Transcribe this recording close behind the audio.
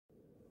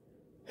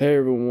Hey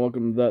everyone,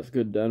 welcome to That's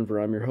Good Denver.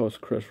 I'm your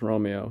host, Chris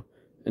Romeo,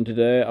 and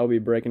today I'll be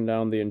breaking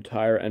down the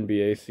entire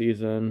NBA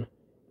season.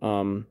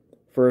 Um,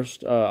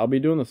 First, I'll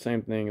be doing the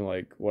same thing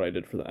like what I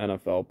did for the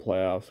NFL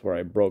playoffs, where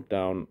I broke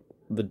down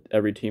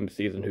every team's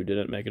season who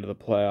didn't make it to the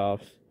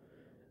playoffs,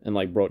 and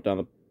like broke down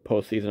the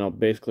postseason. I'll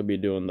basically be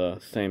doing the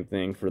same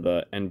thing for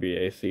the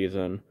NBA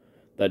season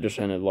that just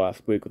ended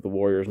last week with the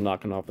Warriors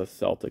knocking off the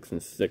Celtics in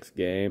 6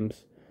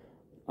 games.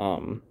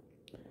 Um,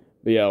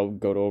 but yeah, I'll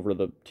go over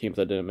the teams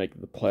that didn't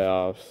make the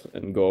playoffs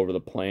and go over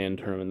the play-in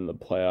tournament in the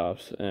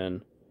playoffs.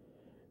 And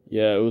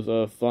yeah, it was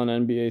a fun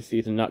NBA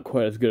season, not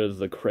quite as good as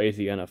the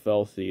crazy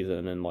NFL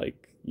season. And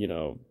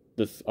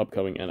this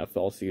upcoming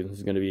NFL season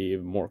is going to be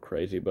even more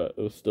crazy, but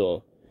it was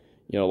still,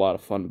 a lot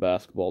of fun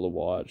basketball to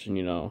watch. And,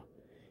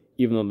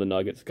 even though the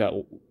Nuggets got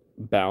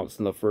bounced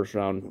in the first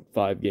round,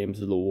 5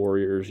 games of the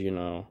Warriors,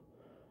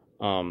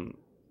 um,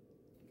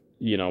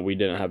 we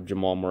didn't have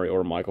Jamal Murray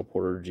or Michael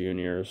Porter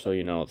Jr., so,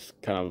 it's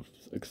kind of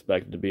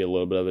expected to be a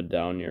little bit of a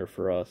down year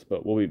for us,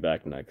 but we'll be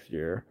back next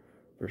year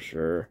for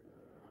sure.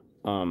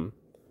 But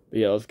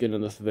yeah, let's get into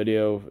this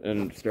video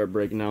and start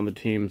breaking down the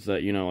teams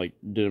that,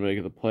 didn't make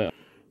it the playoffs.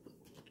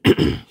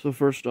 So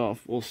first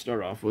off, we'll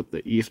start off with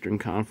the Eastern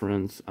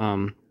Conference.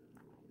 Start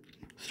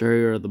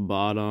here at the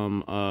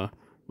bottom,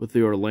 with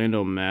the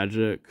Orlando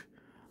Magic.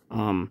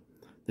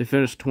 They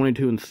finished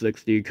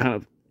 22-60, kind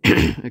of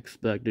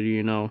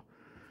expected,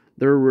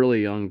 They're a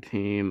really young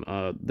team.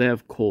 They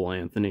have Cole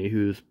Anthony,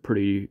 who's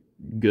pretty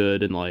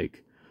good, and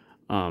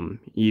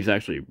he's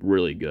actually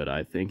really good.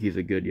 I think he's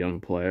a good young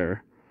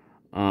player.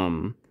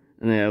 And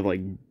they have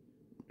they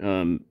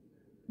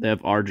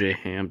have R.J.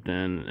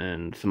 Hampton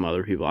and some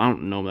other people. I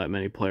don't know that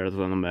many players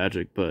on the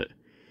Magic, but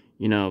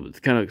it's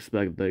kind of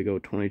expected they go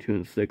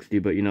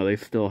 22-60. But they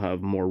still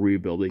have more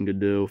rebuilding to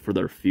do for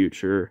their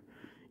future.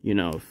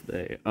 If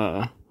they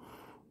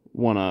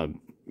want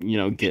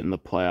to get in the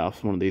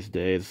playoffs one of these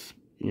days.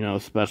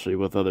 Especially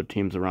with other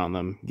teams around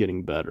them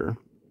getting better.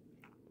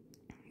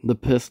 The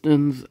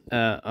Pistons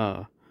at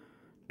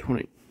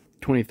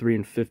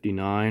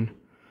 23-59.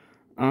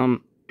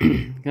 Kind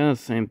of the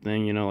same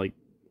thing,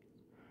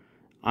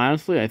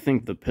 honestly, I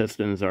think the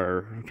Pistons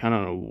are kind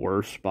of in a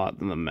worse spot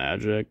than the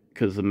Magic,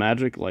 because the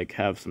Magic,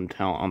 have some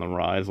talent on the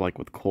rise,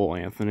 with Cole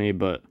Anthony,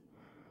 but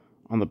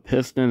on the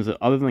Pistons,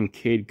 other than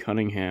Cade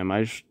Cunningham,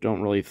 I just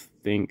don't really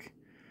think,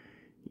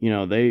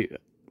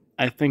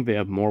 I think they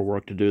have more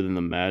work to do than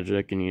the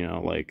Magic, and,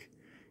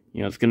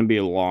 it's going to be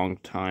a long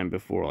time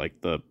before,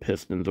 the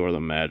Pistons or the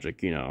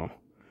Magic,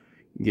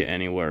 get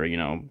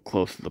anywhere,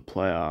 close to the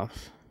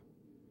playoffs.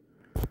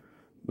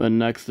 But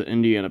next, the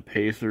Indiana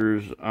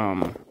Pacers,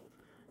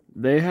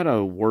 they had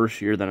a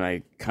worse year than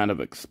I kind of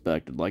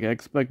expected. I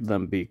expected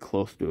them to be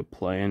close to a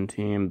play-in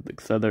team,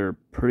 except they're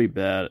pretty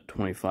bad at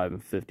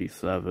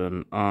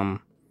 25-57.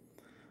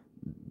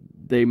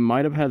 They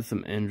might have had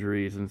some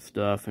injuries and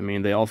stuff. I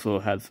mean, they also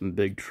had some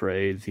big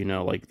trades,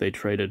 they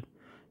traded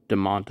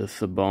Domantas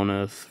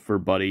Sabonis for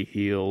Buddy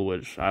Hield,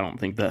 which I don't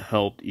think that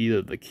helped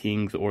either the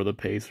Kings or the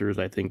Pacers.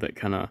 I think that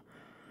kind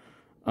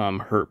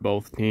of hurt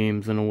both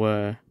teams in a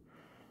way.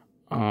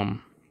 I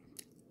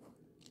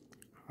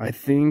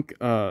think,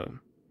 yeah,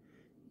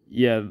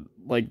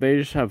 they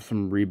just have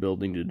some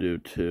rebuilding to do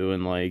too,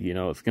 and,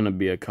 it's going to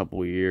be a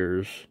couple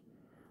years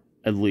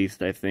at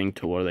least, I think,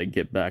 to where they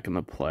get back in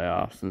the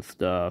playoffs and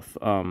stuff.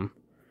 I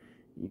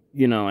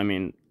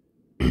mean,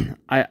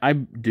 I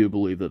do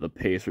believe that the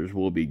Pacers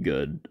will be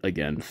good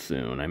again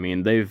soon. I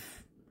mean, they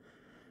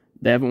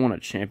haven't won a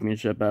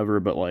championship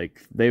ever, but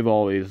they've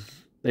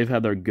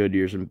had their good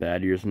years and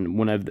bad years, and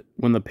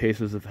when the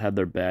Pacers have had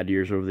their bad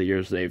years over the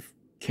years, they've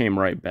came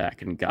right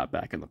back and got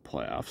back in the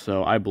playoffs.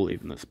 So I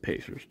believe in this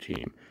Pacers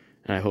team,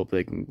 and I hope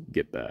they can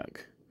get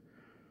back.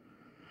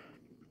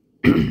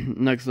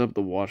 Next up,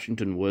 the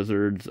Washington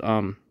Wizards.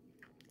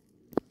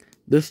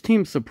 This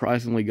team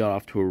surprisingly got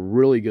off to a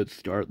really good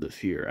start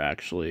this year,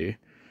 actually.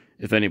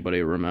 If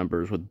anybody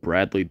remembers, with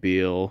Bradley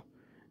Beal,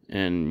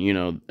 and,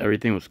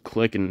 everything was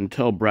clicking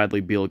until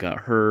Bradley Beal got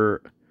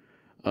hurt.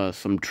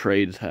 Some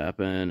trades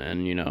happened,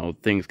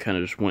 and, things kind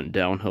of just went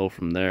downhill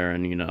from there,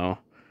 and,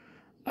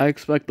 I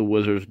expect the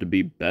Wizards to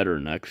be better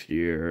next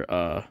year,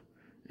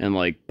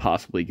 and,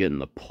 possibly get in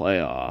the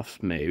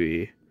playoffs,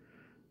 maybe.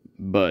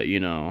 But,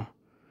 it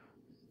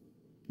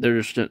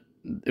was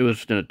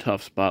just in a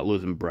tough spot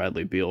losing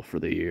Bradley Beal for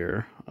the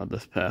year,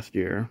 this past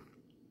year.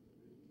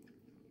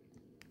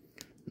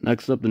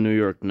 Next up, the New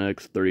York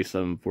Knicks,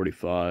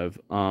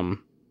 37-45.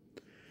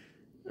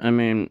 I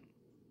mean,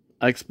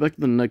 I expect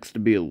the Knicks to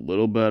be a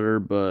little better,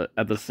 but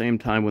at the same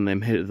time, when they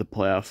made it to the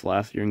playoffs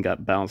last year and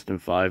got bounced in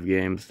 5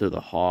 games to the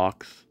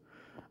Hawks,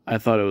 I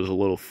thought it was a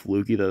little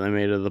fluky that they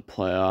made it to the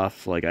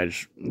playoffs.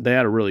 They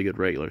had a really good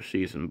regular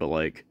season,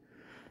 but,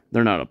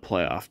 they're not a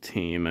playoff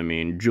team. I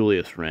mean,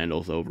 Julius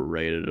Randle's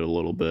overrated a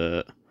little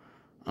bit.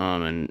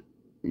 And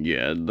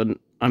yeah,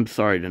 I'm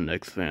sorry to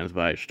Knicks fans,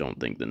 but I just don't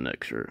think the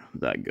Knicks are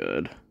that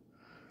good.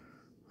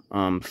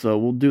 So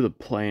we'll do the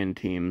play-in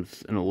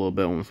teams in a little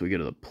bit once we get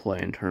to the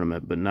play-in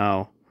tournament. But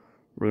now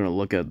we're going to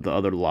look at the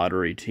other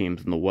lottery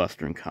teams in the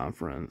Western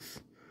Conference.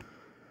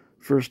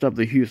 First up,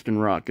 the Houston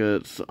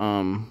Rockets.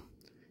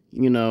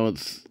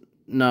 It's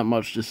not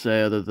much to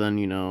say other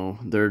than,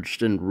 they're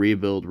just in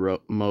rebuild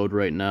mode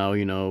right now,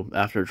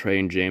 after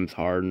trading James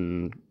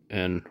Harden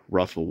and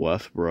Russell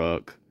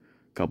Westbrook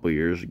a couple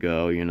years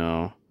ago,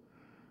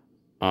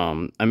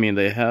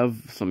 they have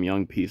some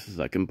young pieces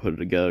that can put it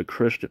together.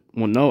 Christian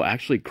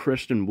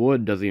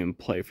Wood doesn't even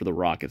play for the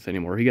Rockets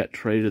anymore. He got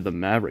traded to the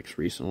Mavericks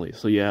recently.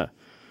 So, yeah,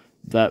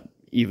 that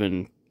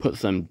even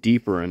puts them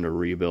deeper into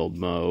rebuild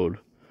mode.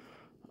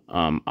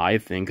 I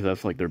think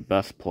that's like their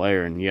best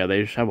player, and yeah,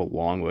 they just have a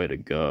long way to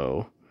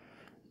go.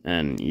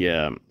 And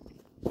yeah,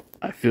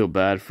 I feel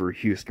bad for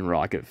Houston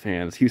Rocket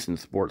fans, Houston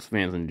sports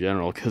fans in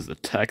general, because the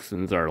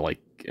Texans are like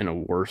in a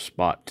worse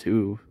spot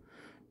too,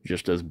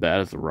 just as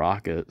bad as the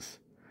Rockets.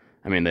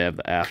 They have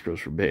the Astros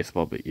for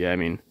baseball, but yeah,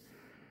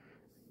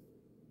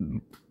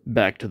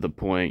 back to the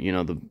point,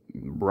 the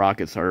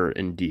Rockets are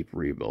in deep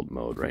rebuild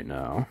mode right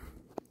now.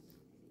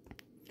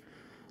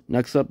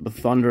 Next up, the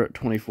Thunder at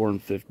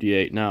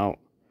 24-58. Now,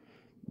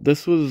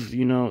 this was,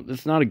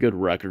 it's not a good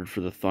record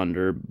for the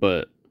Thunder,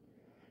 but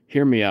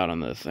hear me out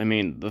on this.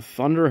 The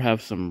Thunder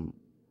have some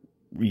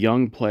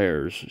young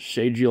players,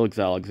 Shai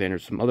Gilgeous-Alexander,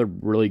 some other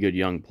really good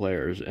young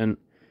players, and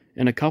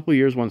in a couple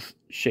years, once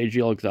Shai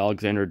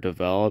Gilgeous-Alexander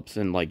develops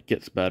and,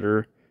 gets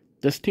better,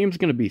 this team's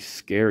going to be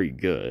scary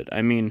good.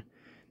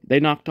 They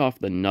knocked off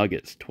the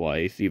Nuggets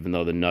twice, even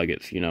though the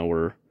Nuggets,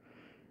 were,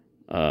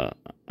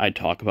 I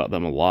talk about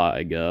them a lot,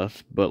 I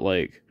guess, but,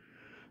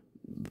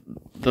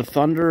 the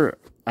Thunder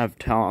have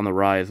talent on the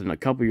rise, and a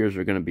couple years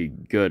are going to be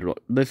good.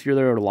 This year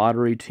they're a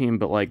lottery team,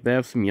 but they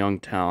have some young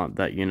talent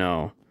that,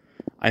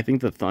 I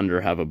think the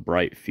Thunder have a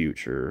bright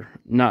future.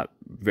 Not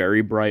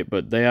very bright,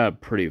 but they have a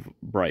pretty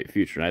bright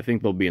future, and I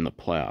think they'll be in the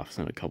playoffs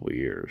in a couple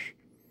years.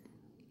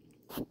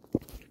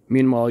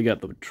 Meanwhile, you got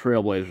the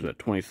Trailblazers at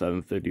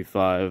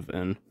 27-55,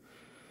 and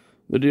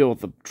the deal with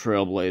the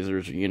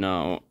Trailblazers,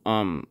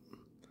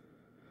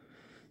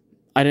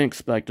 I didn't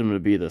expect them to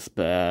be this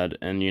bad,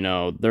 and,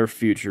 their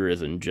future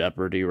is in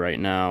jeopardy right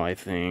now, I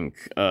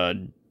think.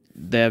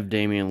 They have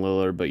Damian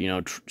Lillard, but,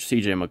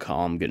 CJ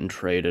McCollum getting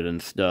traded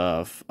and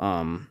stuff.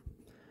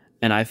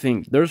 And I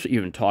think there's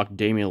even talk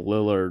Damian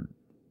Lillard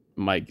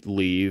might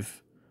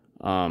leave.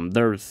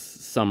 There's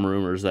some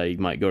rumors that he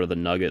might go to the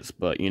Nuggets,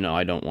 but,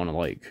 I don't want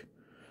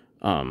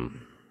to,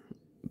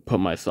 put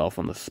myself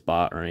on the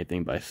spot or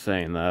anything by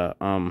saying that.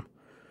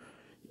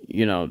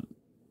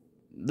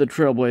 The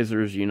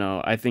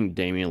Trailblazers, I think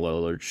Damian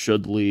Lillard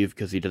should leave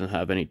because he doesn't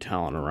have any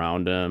talent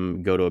around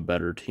him, go to a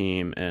better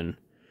team, and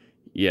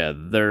yeah,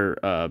 they're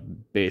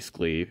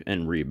basically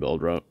in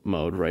rebuild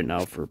mode right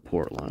now for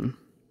Portland.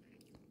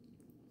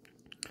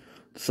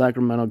 The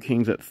Sacramento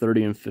Kings at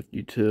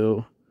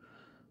 30-52.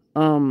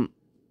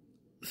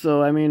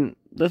 So,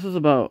 this is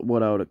about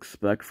what I would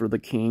expect for the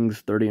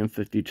Kings,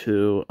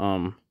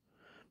 30-52.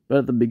 But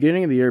at the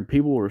beginning of the year,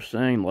 people were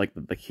saying,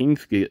 that the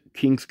Kings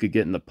could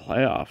get in the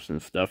playoffs and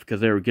stuff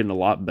because they were getting a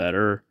lot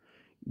better,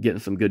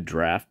 getting some good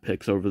draft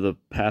picks over the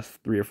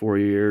past 3 or 4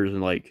 years.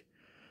 And,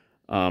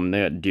 they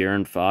had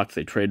De'Aaron Fox.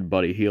 They traded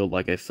Buddy Hield,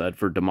 like I said,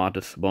 for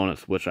Domantas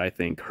Sabonis, which I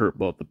think hurt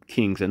both the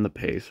Kings and the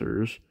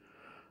Pacers.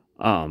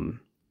 You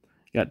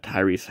got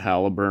Tyrese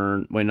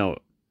Halliburton. Wait, no.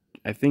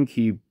 I think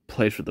he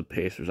plays for the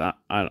Pacers. I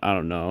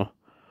don't know.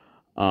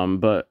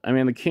 But,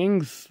 the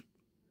Kings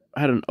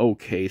had an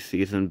okay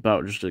season,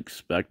 about just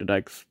expected.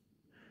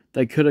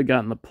 They could have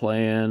gotten the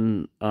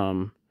play-in,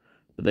 but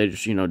they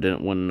just,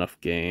 didn't win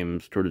enough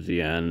games towards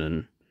the end,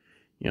 and,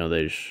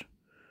 they just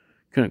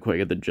couldn't quite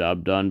get the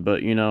job done.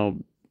 But,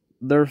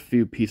 they're a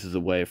few pieces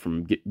away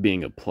from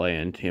being a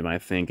play-in team, I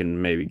think,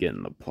 and maybe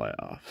getting the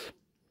playoffs.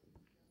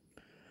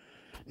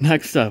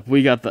 Next up,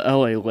 we got the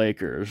LA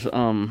Lakers.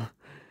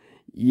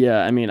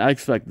 Yeah, I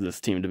expected this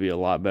team to be a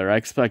lot better. I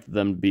expected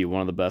them to be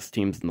one of the best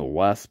teams in the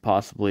West,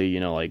 possibly.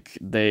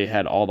 They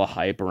had all the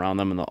hype around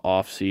them in the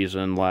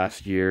offseason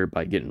last year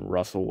by getting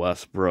Russell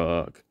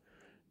Westbrook,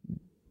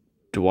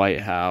 Dwight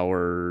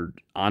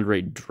Howard,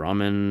 Andre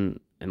Drummond,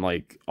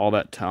 and, all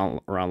that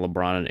talent around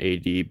LeBron and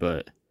AD.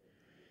 But,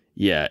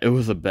 yeah, it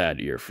was a bad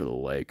year for the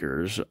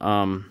Lakers.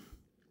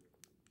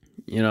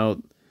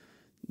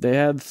 They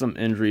had some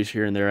injuries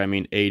here and there.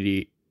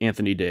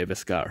 Anthony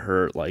Davis got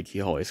hurt like he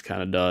always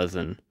kind of does.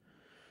 And,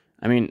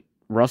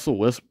 Russell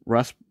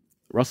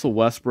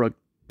Westbrook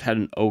had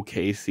an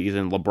okay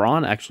season.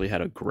 LeBron actually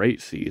had a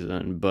great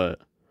season,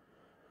 but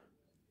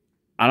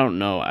I don't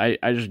know. I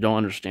just don't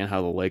understand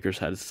how the Lakers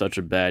had such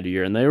a bad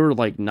year. And they were,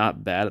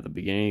 not bad at the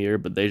beginning of the year,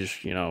 but they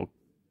just,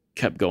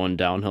 kept going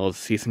downhill as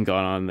the season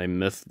got on. They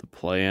missed the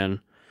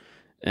play-in.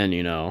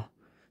 And,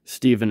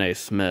 Stephen A.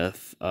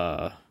 Smith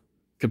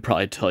could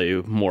probably tell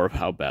you more of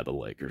how bad the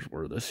Lakers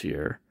were this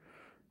year.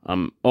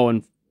 And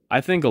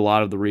I think a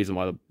lot of the reason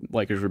why the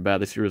Lakers were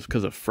bad this year is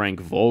because of Frank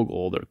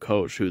Vogel, their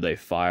coach, who they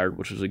fired,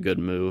 which was a good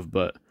move.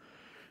 But,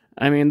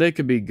 they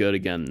could be good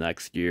again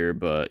next year,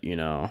 but,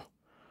 yeah,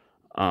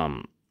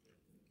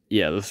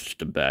 this is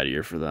just a bad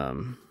year for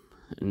them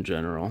in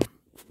general.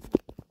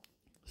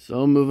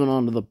 So, moving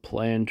on to the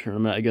play-in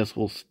tournament, I guess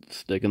we'll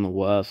stick in the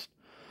West.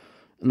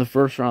 In the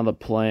first round of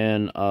the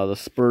play-in, the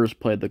Spurs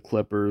played the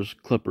Clippers.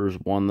 Clippers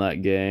won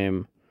that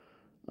game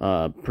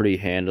pretty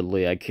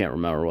handedly. I can't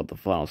remember what the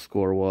final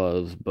score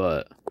was,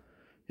 but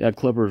yeah,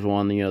 Clippers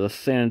won. The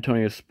San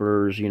Antonio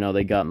Spurs,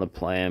 they got in the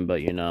play-in,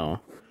 but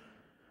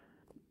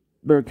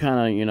they're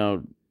kind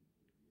of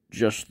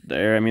just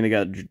there. I mean, they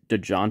got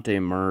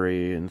DeJounte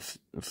Murray and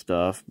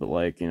stuff, but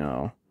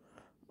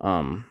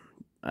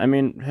I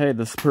mean, hey,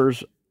 the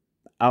Spurs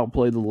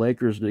outplayed the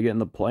Lakers to get in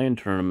the play-in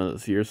tournament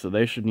this year, so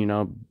they should,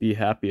 be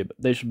happy.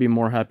 They should be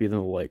more happy than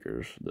the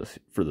Lakers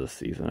for this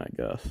season, I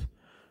guess.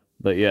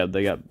 But yeah,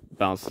 they got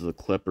bounced to the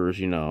Clippers,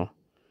 who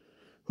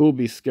will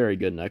be scary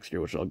good next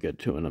year, which I'll get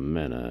to in a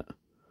minute.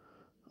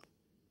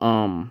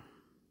 Oh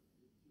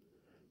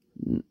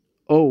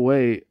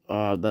wait,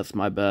 that's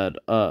my bad.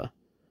 I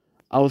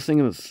was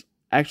thinking this.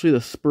 Actually,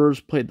 the Spurs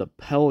played the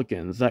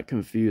Pelicans. That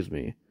confused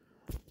me.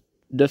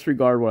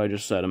 Disregard what I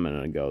just said a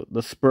minute ago.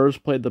 The Spurs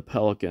played the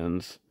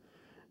Pelicans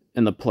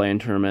in the play-in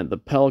tournament. The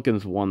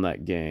Pelicans won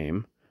that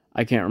game.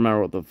 I can't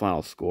remember what the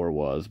final score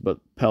was, but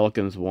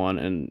Pelicans won,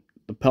 and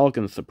the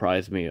Pelicans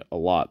surprised me a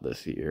lot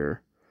this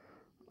year.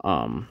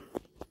 The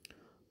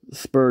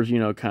Spurs,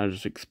 kind of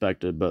just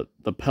expected, but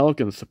the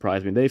Pelicans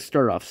surprised me. They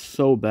started off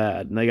so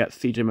bad, and they got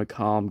CJ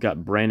McCollum,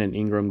 got Brandon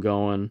Ingram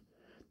going.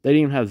 They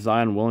didn't even have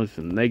Zion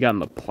Williamson. They got in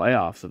the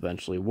playoffs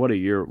eventually. What a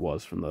year it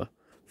was for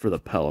the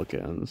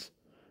Pelicans.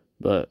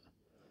 But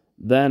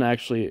then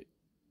actually,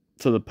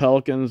 so the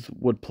Pelicans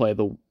would play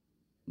the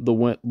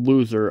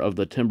loser of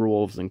the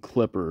Timberwolves and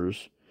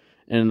Clippers.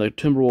 And in the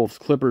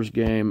Timberwolves-Clippers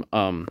game,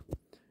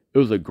 it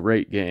was a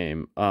great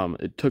game.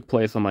 It took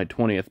place on my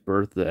 20th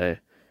birthday.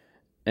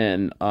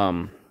 And,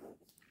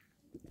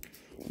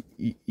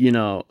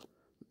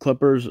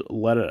 Clippers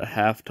led it at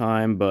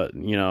halftime, but,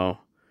 going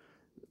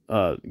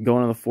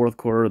in the fourth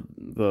quarter,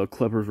 the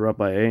Clippers were up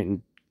by 8,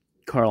 and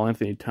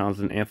Karl-Anthony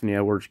Towns and Anthony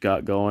Edwards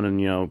got going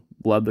and,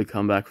 led the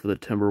comeback for the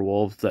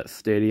Timberwolves. That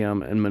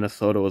stadium in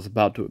Minnesota was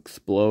about to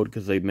explode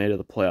because they made it to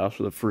the playoffs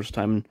for the first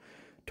time in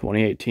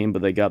 2018,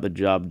 but they got the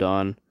job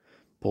done,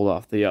 pulled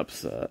off the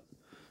upset,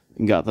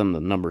 and got them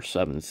the number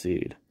 7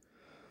 seed.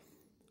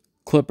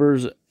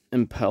 Clippers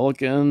and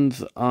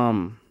Pelicans,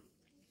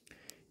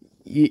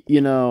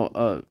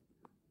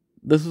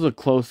 this is a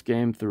close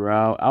game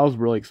throughout. I was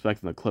really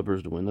expecting the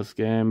Clippers to win this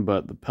game,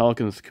 but the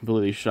Pelicans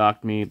completely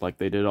shocked me like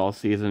they did all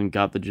season,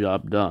 got the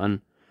job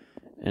done,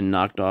 and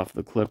knocked off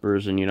the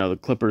Clippers. And, the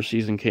Clippers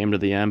season came to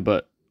the end,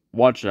 but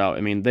watch out.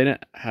 I mean, they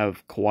didn't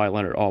have Kawhi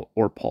Leonard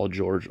or Paul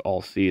George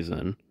all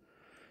season.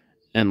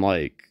 And,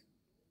 they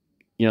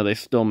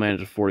still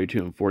managed a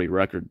 42-40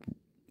 record.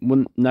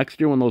 Next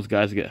year when those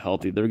guys get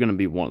healthy, they're going to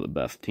be one of the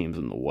best teams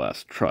in the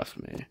West.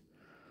 Trust me.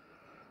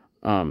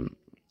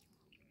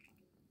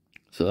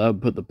 So that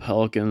would put the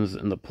Pelicans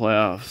in the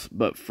playoffs.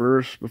 But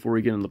first, before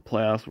we get into the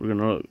playoffs, we're going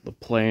to look at the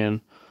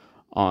play-in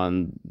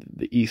on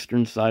the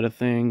Eastern side of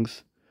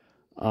things.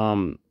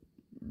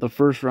 The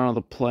first round of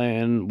the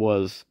play-in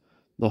was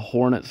the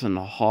Hornets and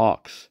the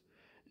Hawks.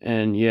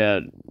 And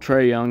yeah,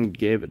 Trae Young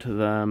gave it to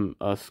them,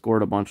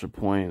 scored a bunch of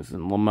points.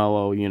 And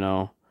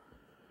LaMelo,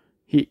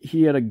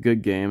 he had a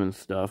good game and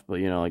stuff. But,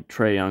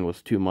 Trae Young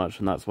was too much.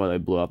 And that's why they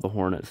blew out the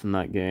Hornets in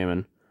that game.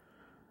 And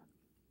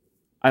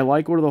I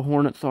like where the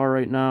Hornets are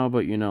right now,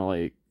 but,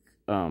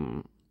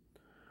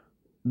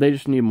 they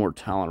just need more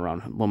talent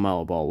around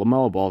LaMelo Ball.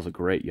 LaMelo Ball is a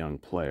great young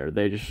player.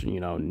 They just,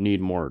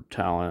 need more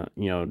talent.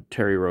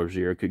 Terry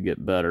Rozier could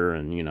get better,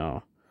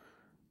 and,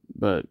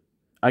 but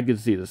I could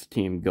see this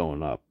team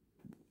going up.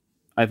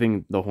 I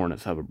think the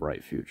Hornets have a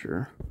bright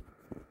future.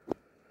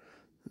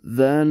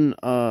 Then,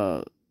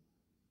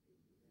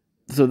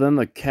 so then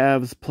the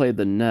Cavs played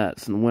the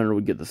Nets, and the winner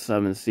would get the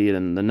 7th seed,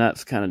 and the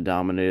Nets kind of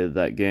dominated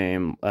that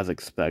game as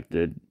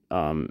expected.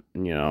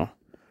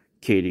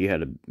 KD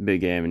had a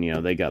big game,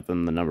 and, they got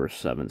them the number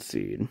 7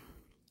 seed.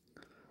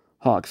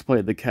 Hawks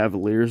played the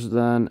Cavaliers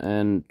then,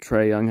 and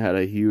Trae Young had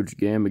a huge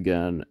game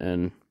again,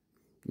 and,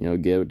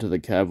 gave it to the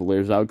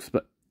Cavaliers.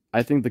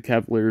 I think the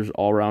Cavaliers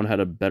all around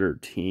had a better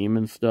team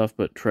and stuff,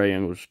 but Trae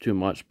Young was too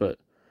much, but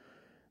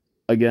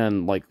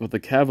again, with the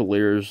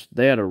Cavaliers,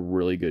 they had a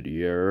really good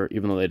year,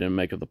 even though they didn't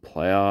make it to the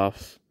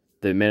playoffs.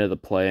 They made it to the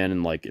play-in,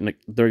 and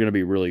they're going to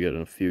be really good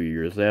in a few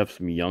years. They have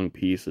some young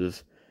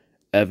pieces.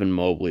 Evan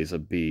Mobley's a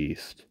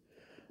beast.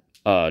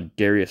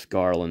 Darius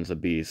Garland's a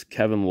beast.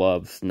 Kevin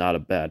Love's not a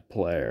bad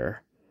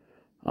player.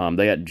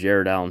 They got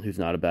Jared Allen, who's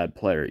not a bad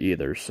player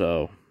either,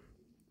 so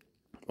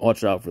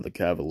watch out for the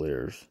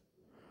Cavaliers.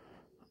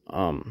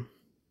 So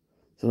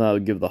that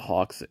would give the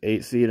Hawks the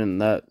 8th seed, and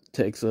that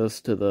takes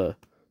us to the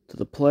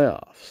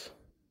playoffs.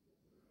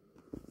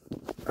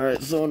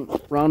 Alright, so in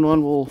round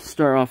 1, we'll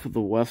start off with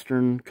the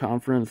Western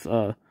Conference.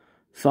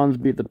 Suns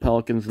beat the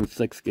Pelicans in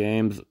 6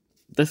 games.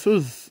 This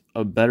was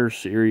a better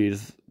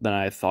series than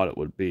I thought it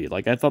would be.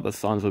 I thought the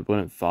Suns would win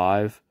in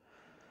 5.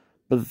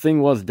 But the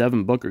thing was,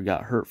 Devin Booker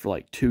got hurt for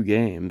 2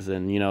 games,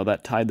 and,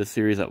 that tied the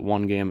series at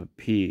 1 game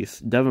apiece.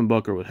 Devin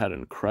Booker had an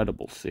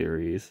incredible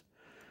series.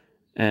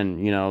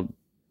 And,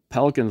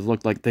 Pelicans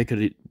looked like they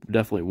could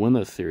definitely win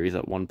this series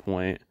at one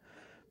point.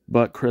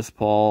 But Chris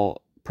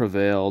Paul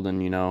prevailed,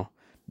 and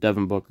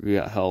Devin Booker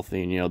got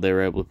healthy, and they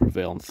were able to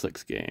prevail in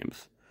 6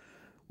 games,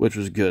 which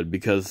was good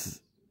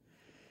because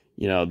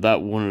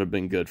that wouldn't have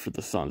been good for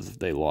the Suns if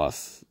they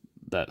lost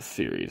that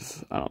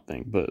series, I don't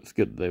think, but it's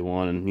good that they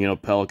won,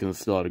 and Pelicans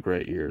still had a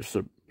great year,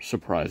 so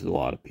surprised a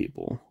lot of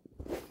people.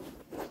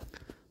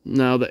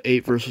 Now the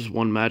 8 versus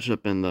 1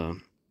 matchup in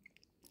the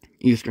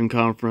Eastern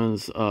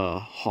Conference,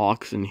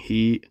 Hawks and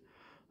Heat.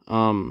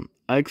 I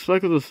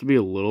expected this to be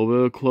a little bit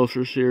of a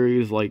closer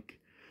series. Like,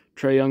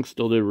 Trae Young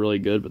still did really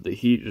good, but the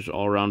Heat just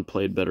all around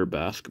played better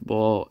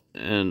basketball.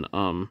 And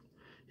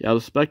yeah, I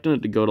was expecting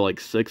it to go to like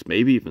 6,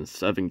 maybe even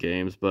 7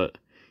 games, but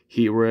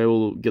Heat were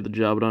able to get the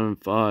job done in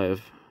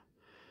 5.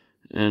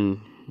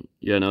 And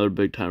yeah, another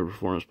big time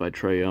performance by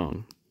Trae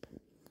Young.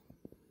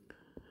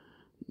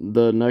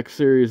 The next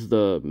series,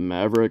 the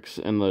Mavericks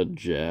and the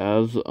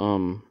Jazz.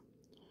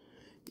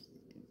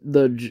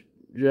 The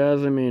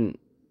Jazz,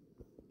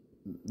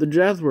 the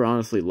Jazz were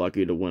honestly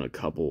lucky to win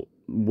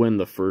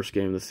the first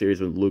game of the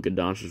series when Luka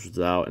Doncic was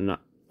out, and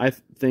I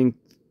think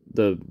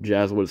the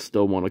Jazz would have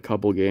still won a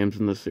couple games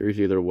in the series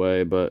either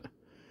way, but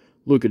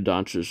Luka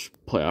Doncic's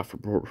playoff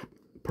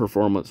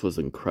performance was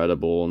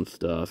incredible and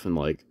stuff, and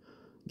like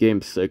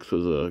Game 6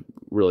 was a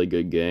really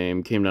good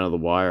game, came down to the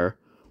wire.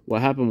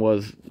 What happened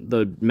was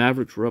the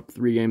Mavericks were up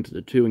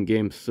 3-2 in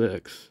Game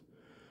 6,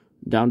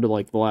 down to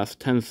like the last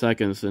 10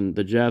 seconds, and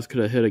the Jazz could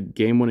have hit a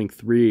game-winning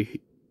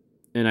 3,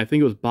 and I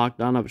think it was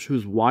Bogdanovic who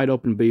was wide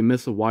open, but he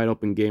missed a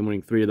wide-open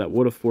game-winning 3 that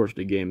would have forced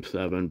a Game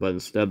 7, but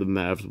instead the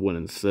Mavs win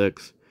in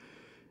 6,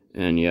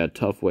 and yeah,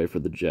 tough way for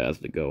the Jazz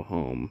to go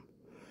home.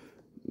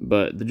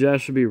 But the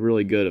Jazz should be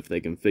really good if they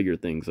can figure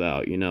things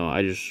out,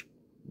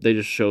 they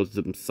just showed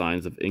some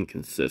signs of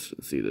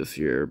inconsistency this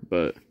year,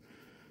 but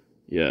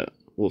yeah,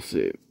 we'll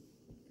see.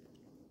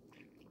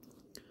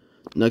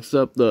 Next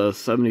up, the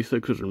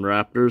 76ers and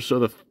Raptors. So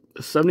the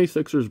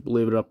 76ers,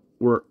 believe it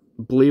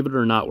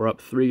or not, were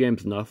up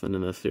 3-0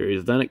 in this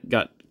series. Then it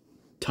got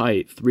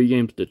tight,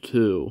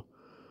 3-2.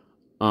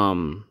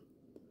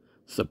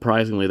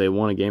 Surprisingly, they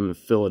won a game in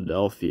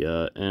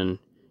Philadelphia, and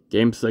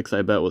Game 6,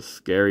 I bet, was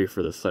scary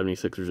for the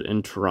 76ers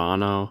in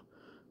Toronto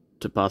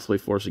to possibly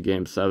force a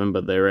Game 7,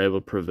 but they were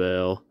able to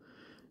prevail,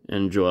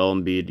 and Joel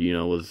Embiid,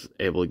 was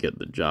able to get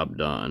the job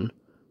done.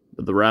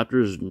 But the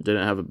Raptors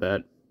didn't have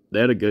they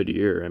had a good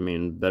year.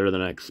 Better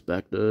than I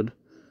expected.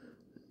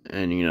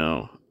 And,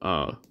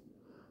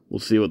 we'll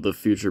see what the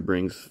future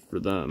brings for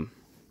them.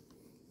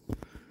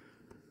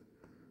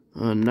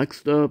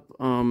 Next up,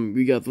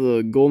 we got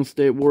the Golden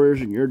State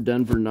Warriors and your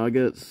Denver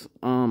Nuggets.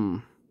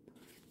 The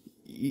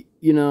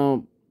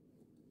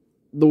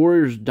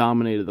Warriors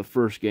dominated the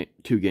first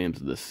 2 games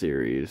of this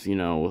series,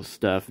 with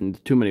Steph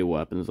and too many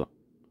weapons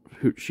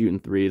shooting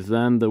threes.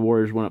 Then the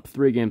Warriors went up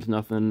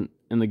 3-0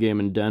 in the game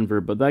in Denver,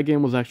 but that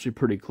game was actually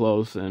pretty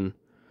close, and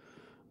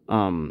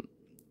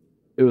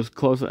it was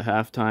close at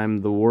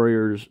halftime.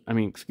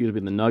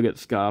 The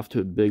Nuggets got off to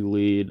a big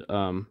lead,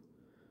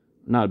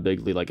 not a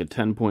big lead, like a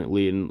 10-point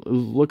lead, and it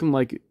was looking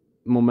like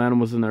momentum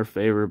was in their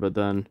favor, but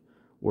then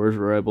Warriors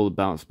were able to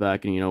bounce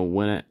back and,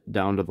 win it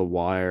down to the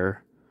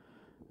wire,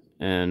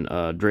 and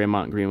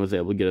Draymond Green was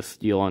able to get a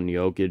steal on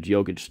Jokic.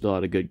 Jokic still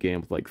had a good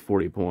game with like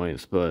 40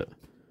 points, but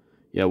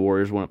yeah,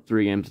 Warriors went up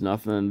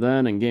 3-0. And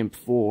then in Game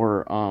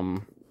 4,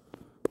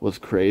 was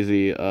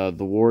crazy. The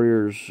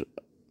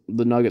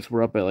Nuggets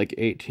were up at like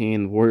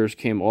 18. The Warriors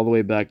came all the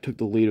way back, took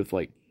the lead with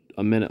like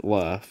a minute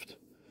left.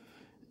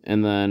 But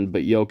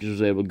Jokic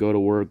was able to go to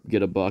work,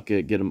 get a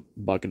bucket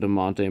to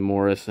Monte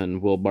Morris, and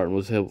Will Barton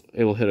was able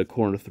to hit a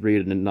corner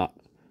 3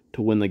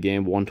 to win the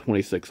game,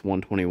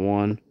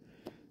 126-121.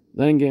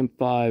 Then in Game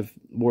 5,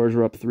 Warriors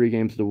were up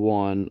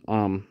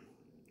 3-1.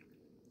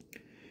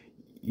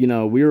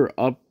 We were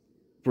up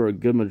for a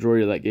good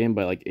majority of that game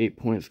by like 8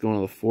 points going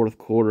to the fourth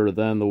quarter.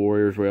 Then the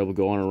Warriors were able to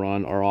go on a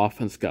run. Our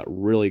offense got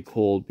really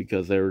cold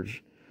because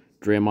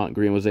Draymond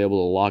Green was able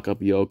to lock up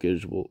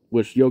Jokic,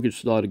 which Jokic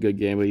still had a good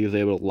game, but he was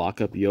able to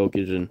lock up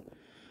Jokic, and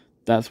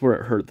that's where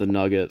it hurt the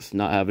Nuggets,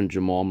 not having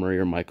Jamal Murray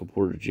or Michael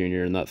Porter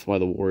Jr., and that's why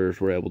the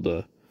Warriors were able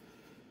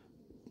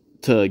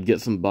to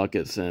get some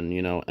buckets and,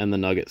 end the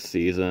Nuggets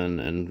season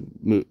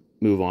and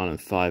move on in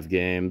 5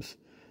 games.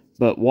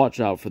 But watch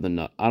out for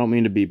I don't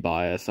mean to be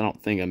biased. I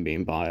don't think I'm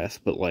being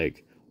biased, but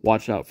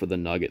watch out for the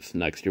Nuggets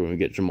next year when we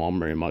get Jamal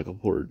Murray and Michael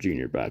Porter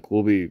Jr. back.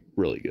 We'll be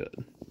really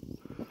good.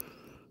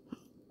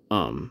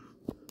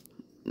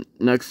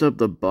 Next up,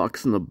 the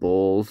Bucks and the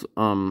Bulls.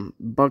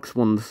 Bucks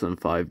won this in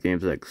 5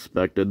 games as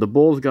expected. The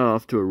Bulls got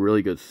off to a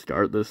really good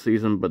start this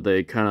season, but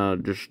they kind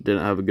of just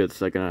didn't have a good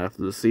second half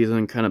of the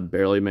season. Kind of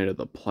barely made it to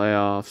the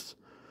playoffs.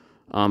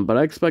 But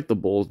I expect the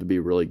Bulls to be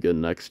really good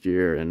next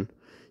year, and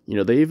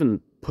they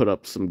even put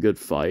up some good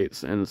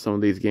fights in some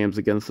of these games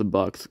against the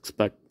Bucks.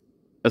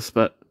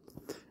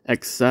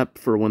 Except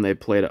for when they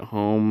played at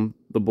home,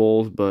 the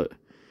Bulls. But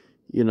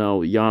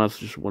Giannis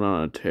just went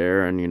on a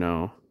tear, and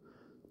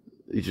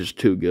he's just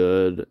too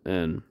good,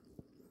 and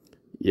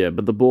yeah,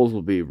 but the Bulls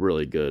will be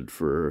really good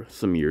for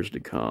some years to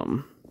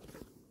come.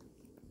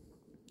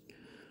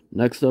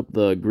 Next up,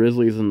 the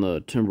Grizzlies and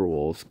the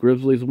Timberwolves.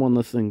 Grizzlies won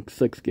this in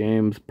 6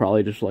 games,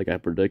 probably just like I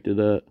predicted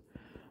it.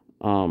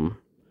 Um,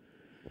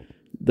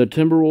 the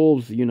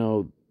Timberwolves,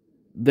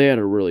 they had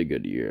a really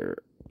good year.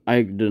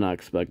 I did not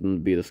expect them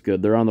to be this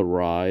good. They're on the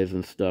rise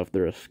and stuff.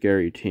 They're a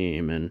scary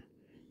team, and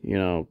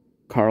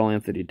Karl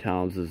Anthony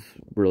Towns is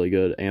really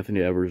good.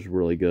 Anthony Edwards is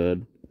really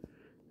good.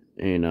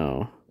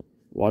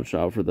 Watch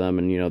out for them.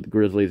 And the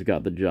Grizzlies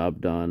got the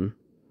job done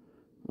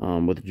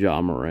with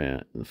Ja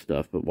Morant and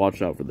stuff. But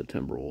watch out for the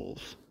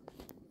Timberwolves.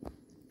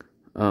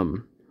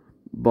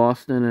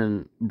 Boston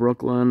and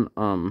Brooklyn.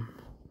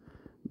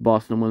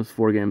 Boston wins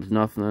 4 games,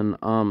 nothing.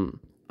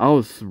 I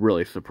was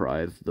really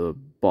surprised the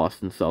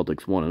Boston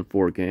Celtics won in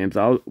 4 games.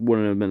 I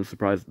wouldn't have been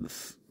surprised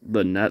if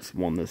the Nets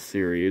won this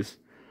series.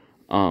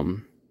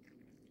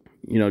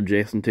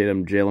 Jason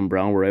Tatum, Jaylen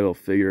Brown were able to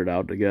figure it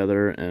out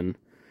together, and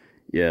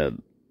yeah,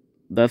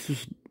 it's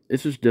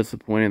just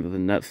disappointing that the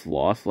Nets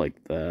lost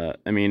like that.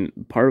 I mean,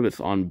 part of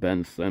it's on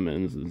Ben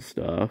Simmons and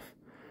stuff,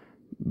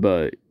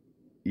 but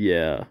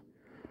yeah,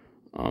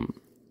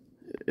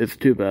 it's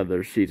too bad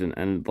their season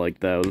ended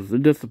like that. It was a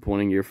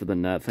disappointing year for the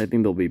Nets. I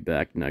think they'll be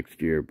back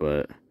next year,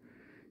 but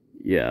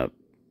yeah,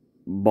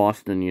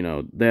 Boston,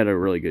 they had a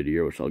really good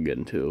year, which I'll get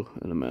into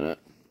in a minute.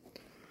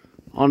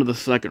 On to the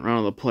second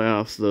round of the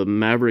playoffs, the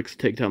Mavericks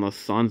take down the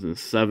Suns in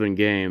 7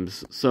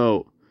 games.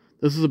 So,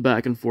 this is a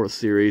back-and-forth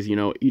series.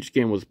 Each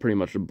game was pretty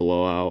much a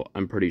blowout,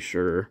 I'm pretty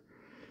sure.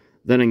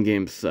 Then in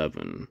Game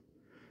 7,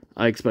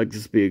 I expect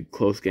this to be a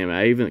close game.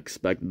 I even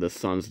expected the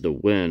Suns to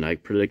win. I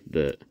predicted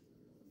it.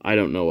 I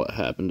don't know what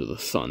happened to the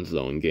Suns,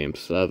 though, in Game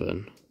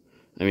 7.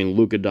 I mean,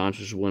 Luka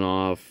Doncic went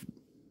off.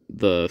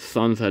 The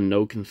Suns had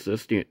no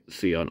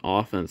consistency on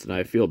offense, and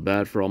I feel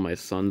bad for all my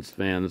Suns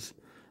fans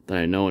that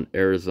I know in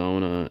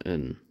Arizona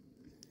and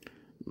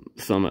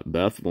some at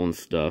Bethel and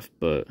stuff,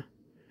 but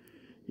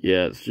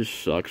yeah, it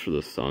just sucks for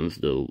the Suns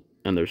to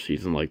end their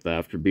season like that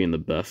after being the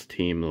best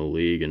team in the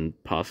league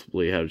and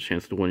possibly have a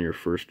chance to win your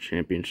first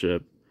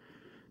championship.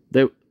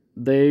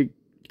 They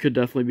could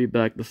definitely be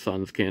back, the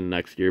Suns can,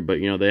 next year, but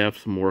they have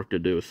some work to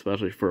do,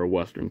 especially for a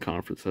Western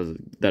Conference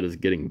that is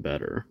getting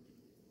better.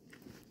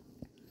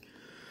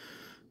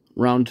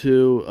 Round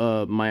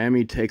 2,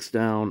 Miami takes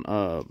down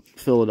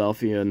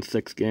Philadelphia in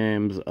 6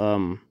 games.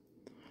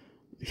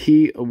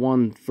 He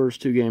won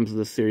first 2 games of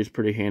the series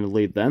pretty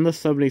handily. Then the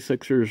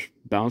 76ers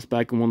bounced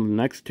back and won the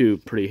next 2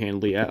 pretty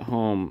handily at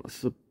home.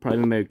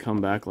 Surprising they'd come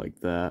back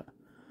like that.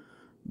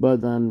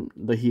 But then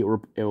the Heat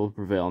were able to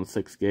prevail in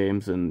 6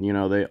 games, and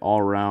they all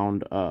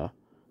around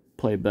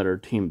play better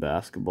team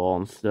basketball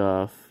and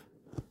stuff.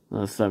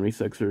 The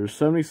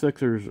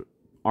 76ers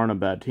aren't a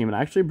bad team, and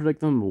I actually predict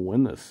them to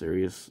win this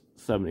series,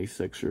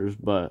 76ers,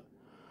 but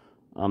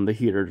the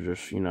Heat are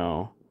just,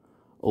 a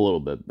little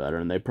bit better,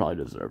 and they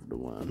probably deserve to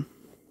win.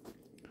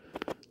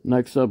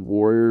 Next up,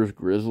 Warriors,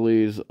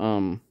 Grizzlies.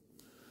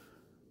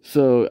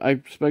 So I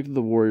expected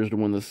the Warriors to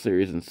win this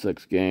series in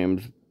 6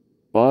 games,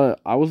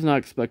 but I was not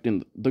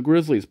expecting the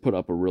Grizzlies put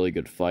up a really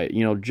good fight.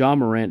 Ja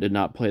Morant did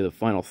not play the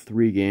final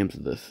 3 games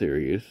of this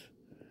series.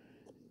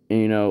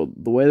 And,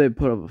 the way they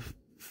put up a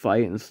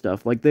fight and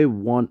stuff, like they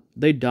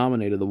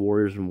dominated the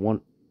Warriors and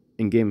won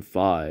in Game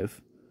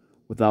 5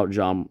 without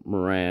Ja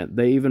Morant.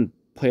 They even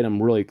played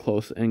them really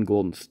close in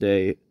Golden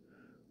State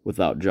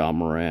without Ja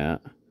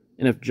Morant.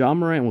 And if Ja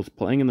Morant was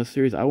playing in the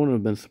series, I wouldn't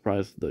have been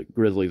surprised the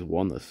Grizzlies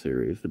won this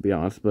series, to be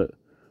honest. But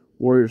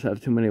Warriors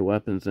have too many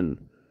weapons,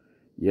 and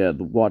yeah,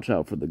 watch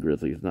out for the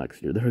Grizzlies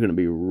next year. They're going to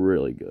be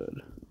really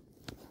good.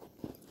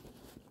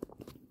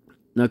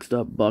 Next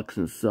up, Bucks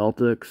and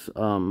Celtics.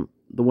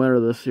 The winner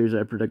of this series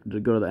I predicted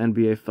to go to the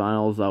NBA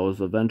Finals. I was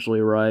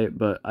eventually right,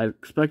 but I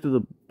expected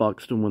the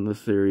Bucks to win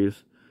this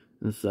series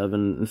in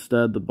 7.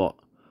 Instead, the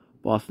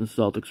Boston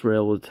Celtics were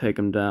able to take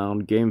them down.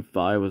 Game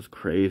 5 was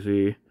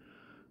crazy.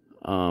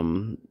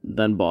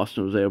 Then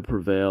Boston was able to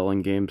prevail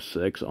in Game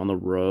 6 on the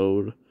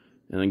road,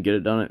 and then get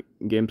it done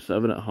at Game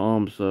 7 at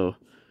home. So,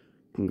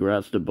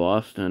 congrats to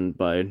Boston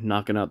by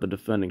knocking out the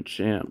defending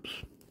champs.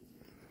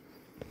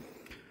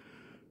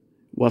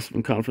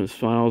 Western Conference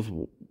Finals,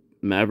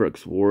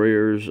 Mavericks,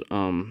 Warriors.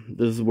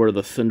 This is where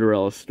the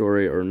Cinderella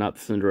story, or not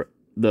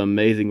the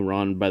amazing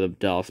run by the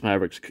Dallas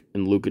Mavericks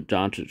and Luka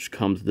Doncic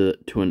comes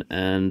to an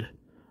end.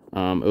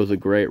 It was a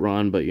great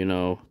run, but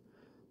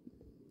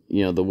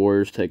the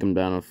Warriors take them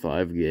down in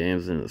 5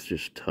 games, and it's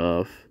just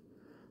tough.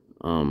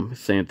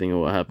 Same thing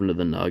what happened to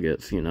the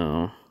Nuggets,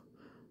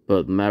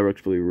 But the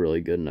Mavericks will be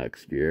really good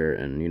next year,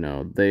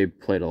 and, they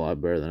played a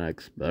lot better than I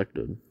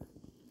expected.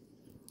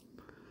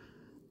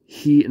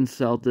 Heat and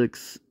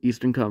Celtics,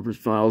 Eastern Conference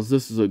Finals.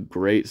 This is a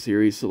great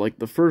series. So,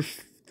 the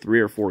first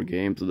 3 or 4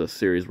 games of this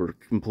series were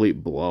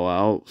complete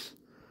blowouts.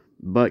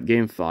 But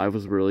Game 5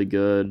 was really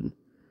good.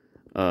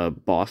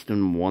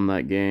 Boston won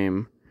that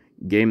game.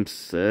 Game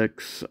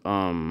 6,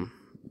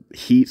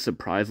 Heat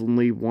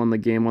surprisingly won the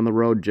game on the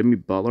road. Jimmy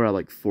Butler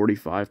had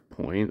 45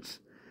 points.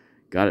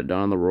 Got it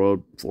done on the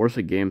road. Forced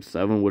a Game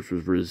 7, which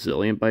was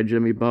resilient by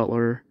Jimmy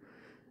Butler.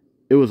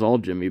 It was all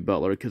Jimmy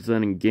Butler, because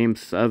then in Game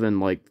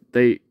 7,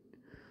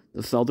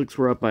 The Celtics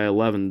were up by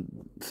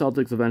 11.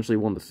 Celtics eventually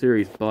won the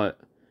series, but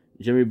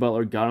Jimmy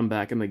Butler got him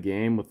back in the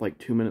game with like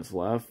 2 minutes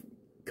left,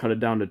 cut it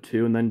down to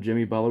 2, and then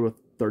Jimmy Butler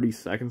with 30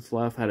 seconds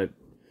left had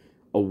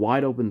a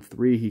wide open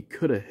three he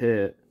could have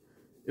hit.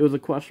 It was a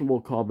questionable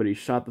call, but he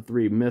shot the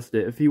three, missed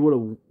it. If he would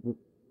have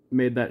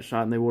made that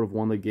shot and they would have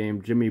won the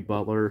game, Jimmy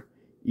Butler,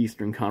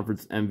 Eastern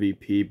Conference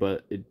MVP,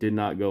 but it did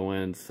not go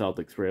in.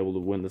 Celtics were able to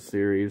win the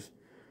series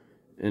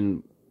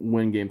and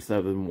win Game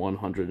 7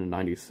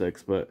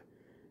 196, but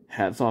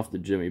hats off to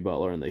Jimmy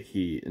Butler and the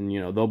Heat, and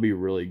they'll be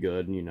really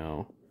good.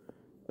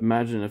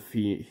 Imagine if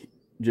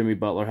Jimmy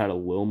Butler had a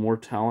little more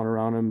talent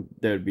around him,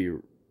 that would be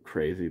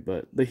crazy.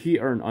 But the Heat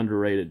are an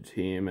underrated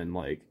team, and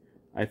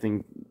I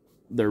think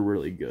they're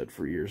really good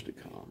for years to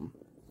come.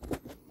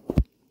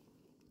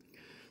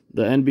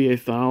 The NBA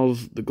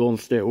Finals, the Golden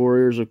State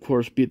Warriors, of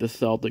course, beat the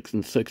Celtics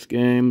in 6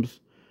 games.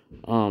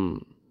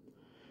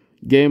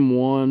 Game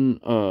 1,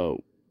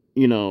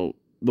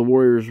 the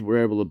Warriors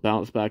were able to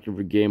bounce back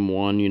over Game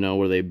 1,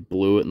 where they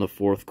blew it in the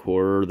fourth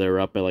quarter. They were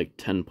up by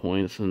 10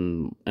 points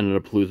and ended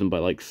up losing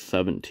by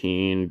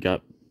 17.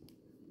 Got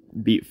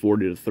beat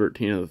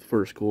 40-13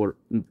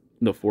 in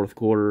the fourth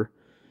quarter.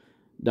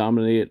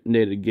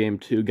 Dominated Game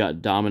 2,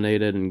 got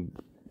dominated in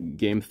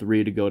Game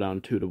 3 to go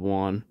down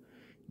 2-1.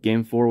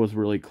 Game 4 was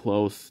really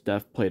close.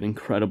 Steph played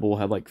incredible,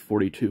 had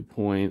 42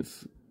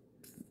 points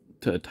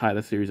to tie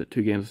the series at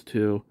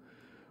 2-2.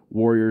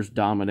 Warriors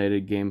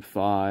dominated Game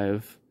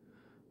 5.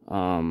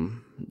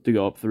 To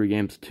go up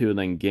 3-2, and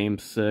then Game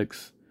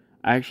 6.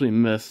 I actually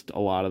missed a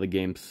lot of the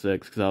Game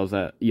 6 because I was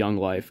at Young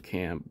Life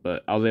camp,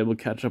 but I was able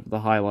to catch up with the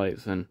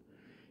highlights, and,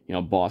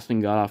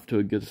 Boston got off to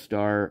a good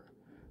start.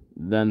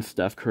 Then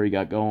Steph Curry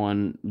got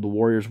going. The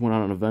Warriors went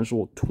on an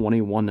eventual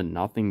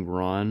 21-0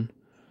 run.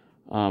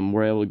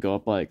 Were able to go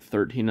up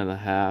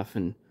 13.5,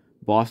 and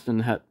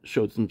Boston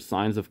showed some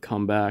signs of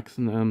comebacks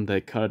in them. They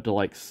cut it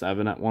to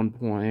 7 at one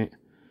point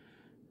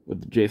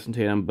with Jason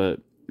Tatum, but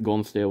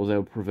Golden State was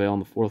able to prevail in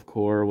the fourth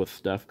quarter with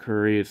Steph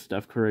Curry.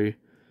 Steph Curry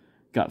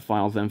got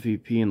Finals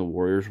MVP, and the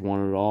Warriors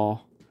won it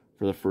all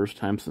for the first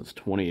time since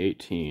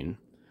 2018.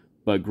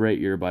 But great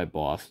year by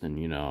Boston,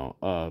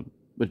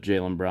 with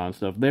Jaylen Brown and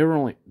stuff.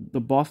 The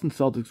Boston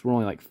Celtics were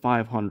only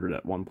 500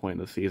 at one point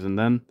in the season.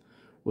 Then,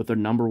 with their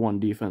number 1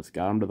 defense,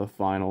 got them to the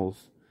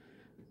finals.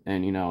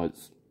 And,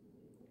 it's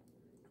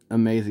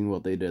amazing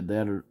what they did. They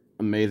had an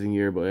amazing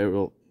year,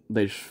 but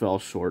they just fell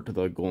short to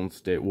the Golden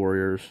State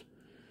Warriors,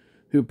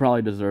 who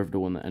probably deserved to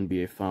win the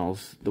NBA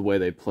Finals the way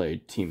they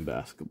played team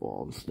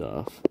basketball and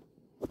stuff.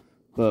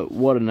 But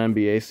what an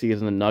NBA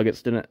season. The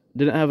Nuggets didn't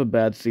have a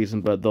bad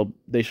season, but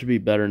they should be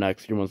better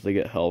next year once they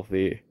get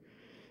healthy.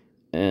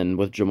 And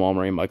with Jamal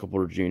Murray and Michael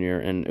Porter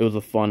Jr., and it was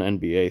a fun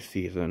NBA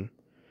season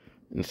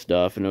and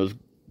stuff. And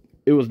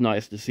it was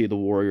nice to see the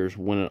Warriors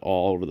win it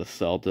all over the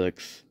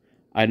Celtics.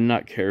 I did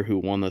not care who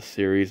won the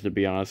series, to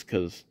be honest,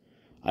 because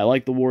I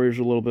like the Warriors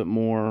a little bit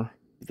more.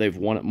 They've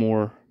won it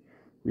more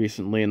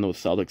recently, and those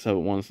Celtics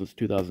haven't won since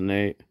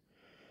 2008.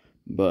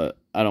 But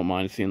I don't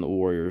mind seeing the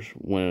Warriors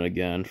win it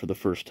again for the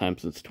first time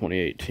since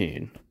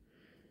 2018.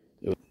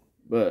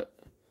 But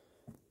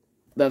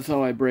that's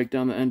how I break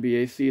down the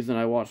NBA season.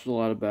 I watched a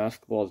lot of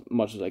basketball as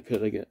much as I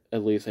could.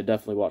 At least I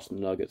definitely watched the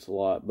Nuggets a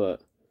lot.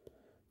 But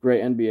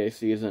great NBA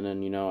season,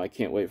 and I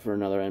can't wait for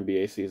another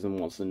NBA season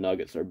once the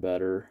Nuggets are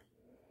better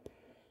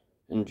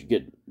and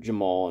get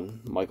Jamal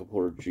and Michael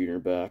Porter Jr.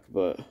 back.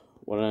 But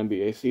what an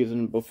NBA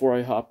season. Before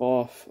I hop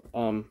off,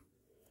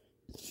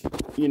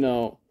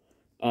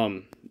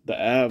 the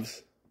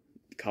Avs,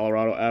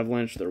 Colorado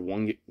Avalanche, they're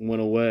one win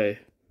away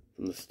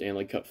from the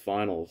Stanley Cup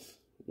Finals,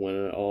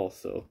 winning it all.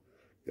 So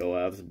go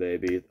Avs,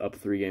 baby. Up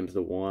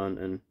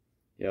 3-1, and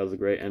yeah, it was a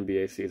great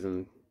NBA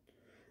season.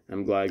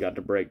 I'm glad I got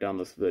to break down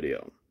this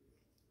video.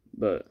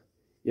 But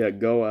yeah,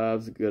 go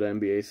Avs, good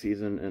NBA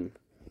season, and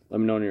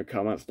let me know in your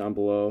comments down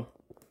below.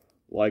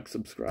 Like,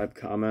 subscribe,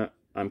 comment.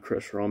 I'm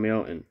Chris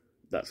Romeo, and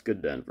that's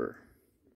good Denver.